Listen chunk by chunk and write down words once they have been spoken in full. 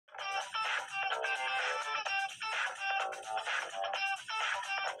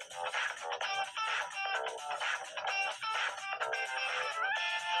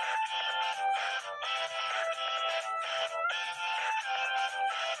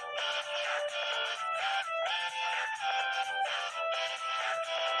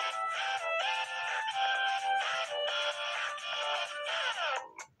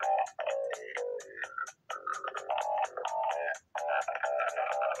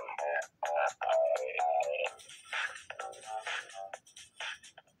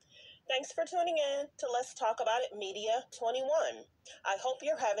Thanks for tuning in to Let's Talk About It Media 21. I hope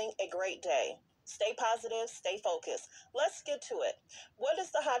you're having a great day. Stay positive, stay focused. Let's get to it. What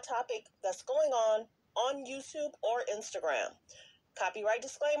is the hot topic that's going on YouTube or Instagram? Copyright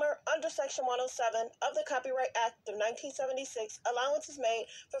disclaimer: under Section 107 of the Copyright Act of 1976, allowance is made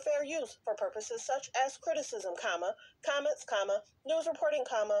for fair use for purposes such as criticism, comments, news reporting,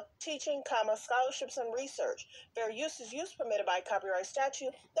 teaching, scholarships and research. Fair use is use permitted by copyright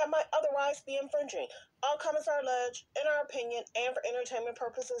statute that might otherwise be infringing. All comments are alleged, in our opinion, and for entertainment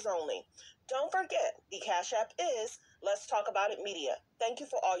purposes only. Don't forget, the Cash App is Let's Talk About It Media. Thank you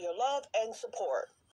for all your love and support.